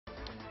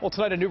Well,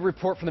 tonight a new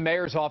report from the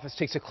mayor's office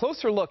takes a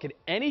closer look at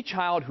any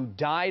child who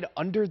died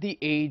under the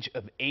age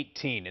of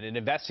 18, and it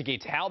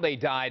investigates how they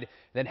died and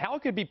then how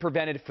it could be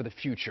prevented for the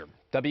future.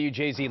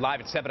 WJZ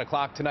live at 7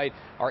 o'clock tonight.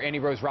 Our Annie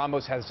Rose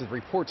Ramos has the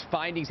report's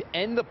findings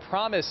and the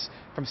promise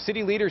from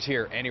city leaders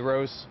here. Annie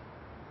Rose.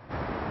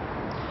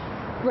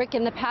 Rick,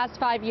 in the past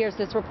 5 years,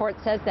 this report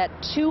says that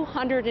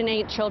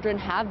 208 children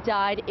have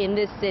died in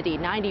this city.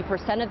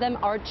 90% of them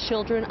are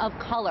children of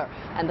color,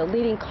 and the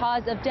leading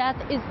cause of death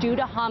is due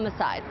to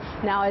homicide.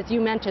 Now, as you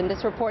mentioned,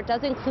 this report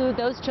does include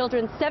those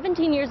children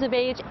 17 years of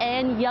age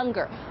and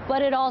younger,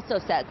 but it also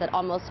says that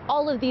almost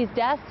all of these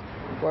deaths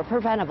were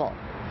preventable.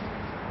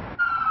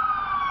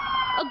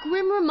 A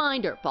grim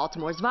reminder,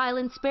 Baltimore's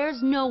violence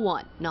spares no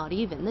one, not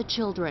even the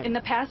children. In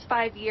the past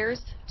 5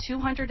 years,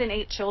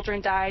 208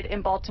 children died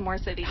in Baltimore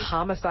City.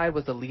 Homicide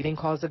was the leading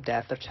cause of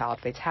death of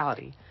child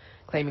fatality,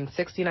 claiming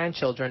 69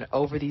 children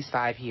over these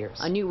 5 years.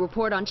 A new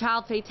report on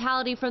child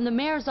fatality from the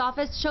mayor's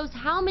office shows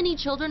how many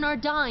children are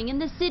dying in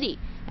the city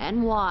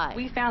and why.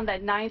 We found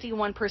that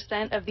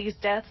 91% of these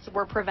deaths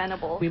were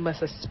preventable. We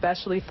must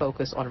especially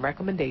focus on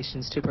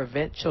recommendations to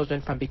prevent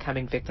children from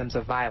becoming victims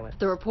of violence.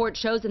 The report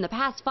shows in the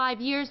past 5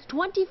 years,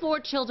 24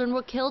 children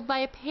were killed by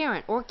a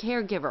parent or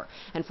caregiver,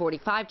 and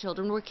 45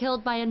 children were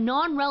killed by a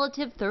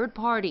non-relative third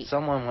party.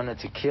 Someone wanted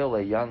to kill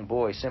a young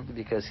boy simply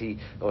because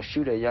or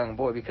shoot a young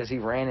boy because he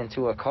ran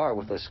into a car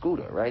with a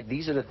scooter, right?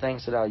 These are the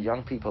things that our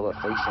young people are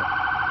facing.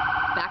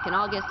 Back in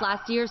August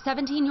last year,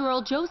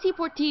 17-year-old Josie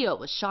Portillo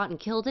was shot and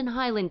killed in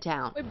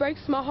Highlandtown. It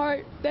breaks my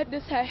heart that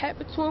this had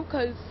happened to him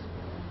because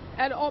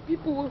out of all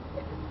people,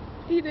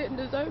 he didn't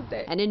deserve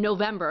that. And in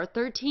November,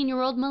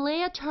 13-year-old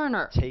Malaya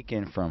Turner,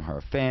 taken from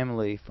her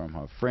family, from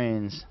her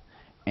friends,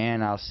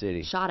 and our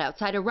city, shot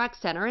outside a rec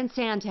center in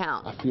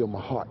Sandtown. I feel my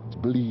heart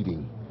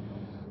bleeding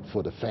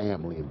for the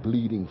family and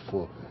bleeding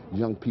for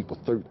young people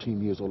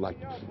 13 years old. Like,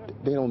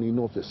 they don't even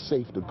know if it's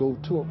safe to go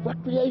to a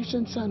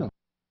recreation center.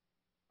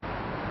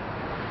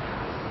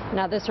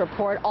 Now, this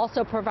report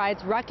also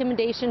provides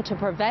recommendations to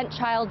prevent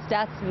child's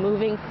deaths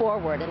moving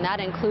forward, and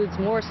that includes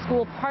more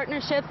school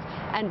partnerships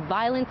and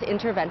violence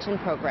intervention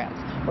programs.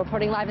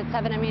 Reporting live at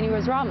 7, I'm Annie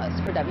Rose Ramos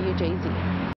for WJZ.